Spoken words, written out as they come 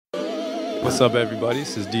What's up, everybody?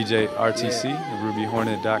 This is DJ RTC of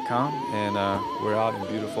RubyHornet.com, and we're out in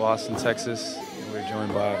beautiful Austin, Texas. And we're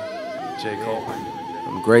joined by J. Cole.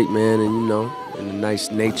 I'm great, man, and you know, in the nice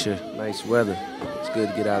nature, nice weather. It's good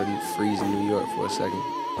to get out of freezing New York for a second.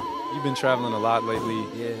 You've been traveling a lot lately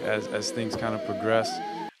as things kind of progress.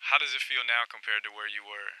 How does it feel now compared to where you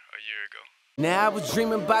were a year ago? Now I was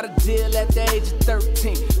dreaming about a deal at the age of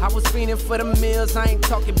 13. I was fiending for the meals, I ain't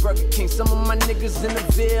talking Burger King. Some of my niggas in the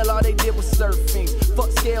Ville, all they did was surfing.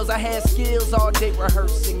 Fuck scales, I had skills all day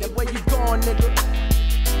rehearsing. Now where you going, nigga?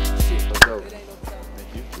 Shit. Let's go.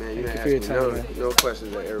 Man, you didn't ask me no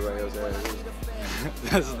questions that everybody else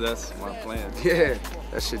asked. that's my plan. Yeah,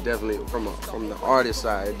 that shit definitely, from the artist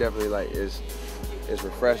side, it definitely like is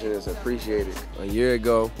refreshing, it's appreciated. A year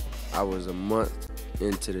ago, I was a month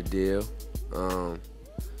into the deal.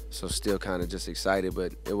 So still kind of just excited,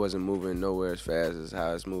 but it wasn't moving nowhere as fast as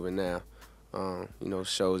how it's moving now. You know,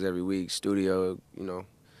 shows every week, studio, you know,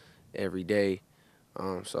 every day.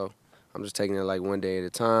 So I'm just taking it like one day at a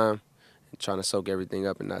time and trying to soak everything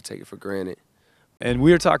up and not take it for granted. And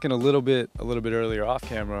we were talking a little bit earlier off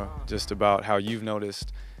camera just about how you've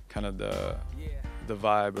noticed kind of the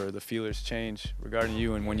vibe or the feelers change regarding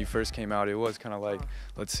you. And when you first came out, it was kind of like,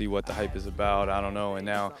 let's see what the hype is about, I don't know. And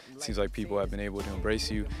now it seems like people have been able to embrace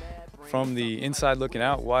you. From the inside looking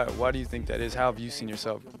out, why do you think that is? How have you seen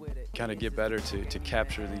yourself kind of get better to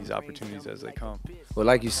capture these opportunities as they come? Well,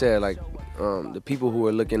 like you said, like the people who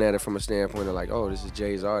are looking at it from a standpoint of like, oh, this is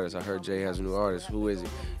Jay's artist. I heard Jay has a new artist. Who is it?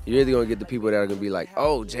 You're either gonna get the people that are gonna be like,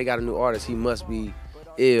 oh, Jay got a new artist. He must be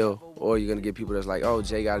ill. Or you're gonna get people that's like, oh,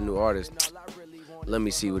 Jay got a new artist. Let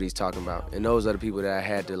me see what he's talking about. And those are the people that I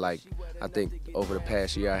had to, like, I think over the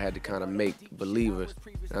past year I had to kind of make believers.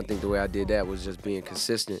 And I think the way I did that was just being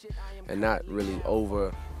consistent and not really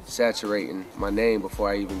over-saturating my name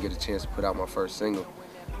before I even get a chance to put out my first single.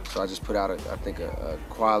 So I just put out, I think, a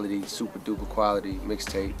quality, super duper quality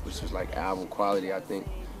mixtape, which was like album quality, I think,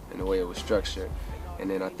 in the way it was structured. And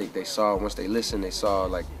then I think they saw, once they listened, they saw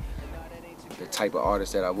like the type of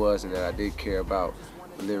artist that I was and that I did care about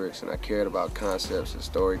lyrics, and I cared about concepts and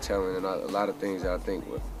storytelling and a lot of things that I think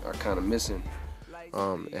are kind of missing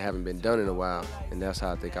and haven't been done in a while, and that's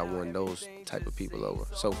how I think I won those type of people over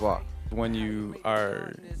so far. When you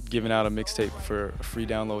are giving out a mixtape for a free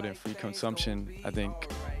download and free consumption, I think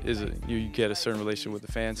you get a certain relationship with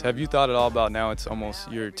the fans. Have you thought at all about now it's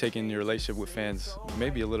almost you're taking your relationship with fans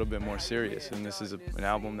maybe a little bit more serious, and this is an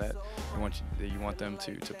album that you want them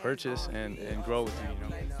to purchase and grow with you, you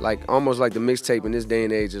know? Like almost like the mixtape in this day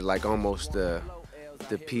and age is like almost the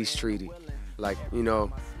peace treaty. Like, you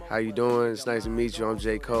know, how you doing? It's nice to meet you. I'm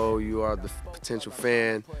J. Cole. You are the potential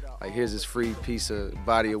fan. Like, here's this free piece of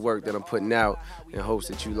body of work that I'm putting out in hopes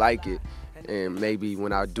that you like it. And maybe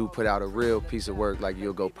when I do put out a real piece of work, like,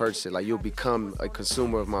 you'll go purchase it. Like, you'll become a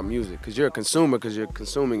consumer of my music. Because you're a consumer because you're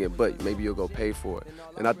consuming it, but maybe you'll go pay for it.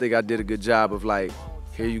 And I think I did a good job of, like,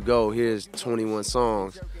 here you go. Here's 21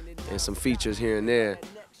 songs and some features here and there.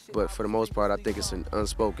 But for the most part, I think it's an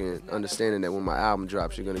unspoken understanding that when my album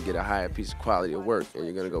drops, you're gonna get a higher piece of quality of work, and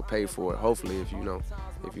you're gonna go pay for it. Hopefully, if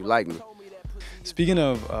you like me. Speaking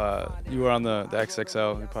of, you were on the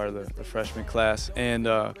XXL, you're part of the freshman class, and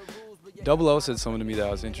Double O said something to me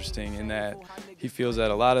that was interesting in that he feels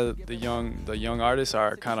that a lot of the young artists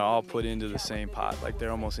are kind of all put into the same pot, like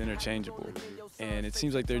they're almost interchangeable. And it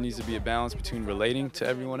seems like there needs to be a balance between relating to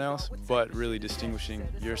everyone else, but really distinguishing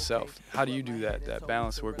yourself. How do you do that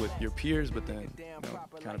balance, work with your peers, but then, you know,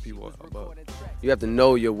 kind of people above? You have to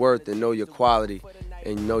know your worth and know your quality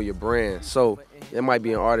and know your brand. So there might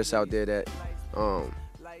be an artist out there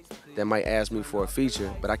that might ask me for a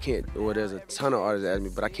feature, but I can't, or there's a ton of artists that ask me,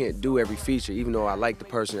 but I can't do every feature, even though I like the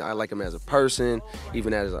person, I like him as a person,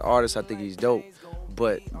 even as an artist, I think he's dope.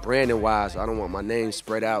 But branding-wise, I don't want my name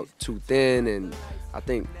spread out too thin, and I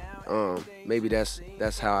think maybe that's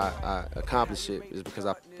how I accomplish it, is because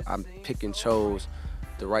I pick and chose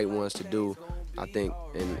the right ones to do, I think,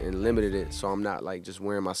 and limited it, so I'm not like just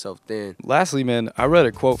wearing myself thin. Lastly, man, I read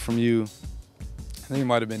a quote from you, I think it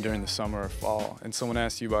might have been during the summer or fall, and someone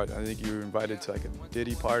asked you about, I think you were invited to like a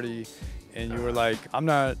Diddy party, and you were like, I'm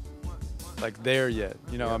not like there yet,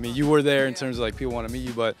 you know, I mean, you were there in terms of like people want to meet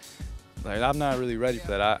you, but like, I'm not really ready for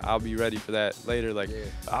that. I'll be ready for that later. Like,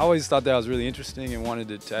 I always thought that was really interesting and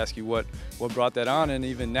wanted to ask you what brought that on, and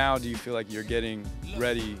even now, do you feel like you're getting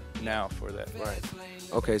ready now for that? Right.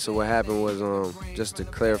 Okay, so what happened was, just to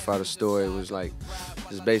clarify the story, it was like,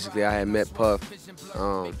 just basically I had met Puff,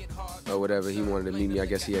 or whatever, he wanted to meet me. I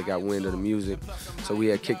guess he had got wind of the music. So we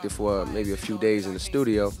had kicked it for maybe a few days in the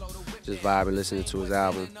studio. just vibing, listening to his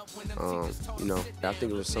album. You know, I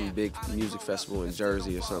think it was some big music festival in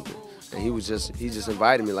Jersey or something, and he just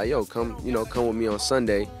invited me like, yo, come with me on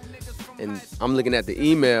Sunday. And I'm looking at the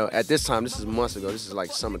email at this time. This is months ago. This is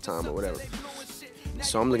like summertime or whatever.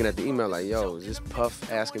 So I'm looking at the email like, yo, is this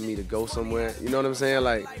Puff asking me to go somewhere? You know what I'm saying?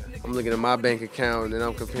 Like, I'm looking at my bank account and then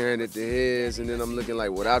I'm comparing it to his, and then I'm looking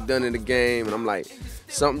like what I've done in the game, and I'm like,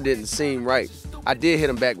 something didn't seem right. I did hit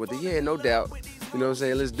him back with yeah, no doubt. You know what I'm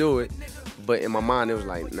saying? Let's do it. But in my mind, it was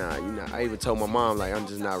like, nah, I even told my mom, like, I'm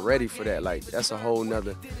just not ready for that. Like, that's a whole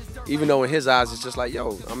nother, even though in his eyes, it's just like,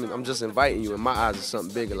 yo, I'm just inviting you. In my eyes, it's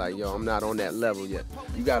something bigger. Like, yo, I'm not on that level yet.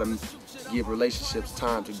 You gotta give relationships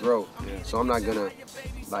time to grow. Yeah. So I'm not gonna,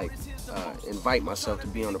 like, invite myself to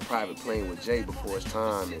be on a private plane with Jay before it's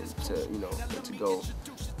time, and to go,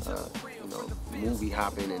 movie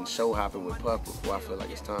hopping and show hopping with Puff before I feel like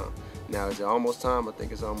it's time. Now, is it almost time? I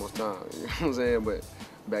think it's almost time. You know what I'm saying? But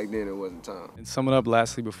back then, it wasn't time. And summing up,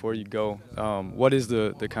 lastly, before you go, what is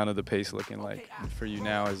the kind of the pace looking like for you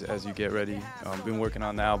now as you get ready? Been working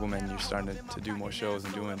on the album and you're starting to do more shows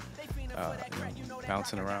and doing,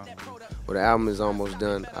 bouncing around. Well, the album is almost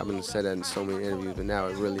done. I've been said that in so many interviews, but now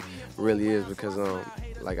it really is, because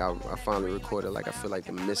like I finally recorded, like, I feel like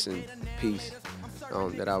the missing piece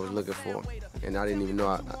that I was looking for, and I didn't even know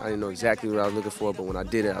I didn't know exactly what I was looking for, but when I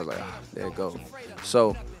did it, I was like, there it goes.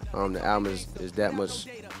 So the album is that much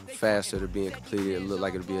faster to being completed. It looked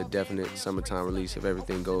like it'll be a definite summertime release if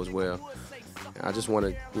everything goes well. I just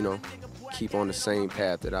want to, keep on the same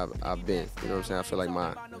path that I've been. You know what I'm saying? I feel like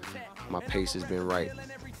my pace has been right,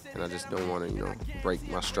 and I just don't want to, break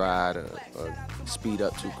my stride or speed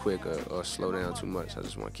up too quick or slow down too much. I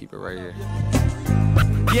just want to keep it right here.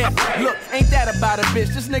 Yeah, look, ain't that about a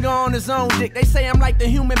bitch? This nigga on his own dick. They say I'm like the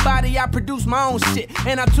human body, I produce my own shit,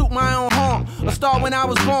 and I toot my own horn. A star when I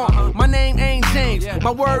was born. My name ain't James,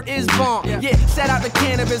 my word is Bond. Yeah, set out the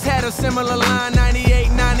cannabis, had a similar line,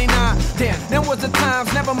 98, 99. Damn, them was the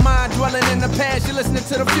times, never mind dwelling in the past. You're listening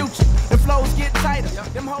to the future. The flows get tighter,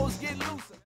 them hoes get looser.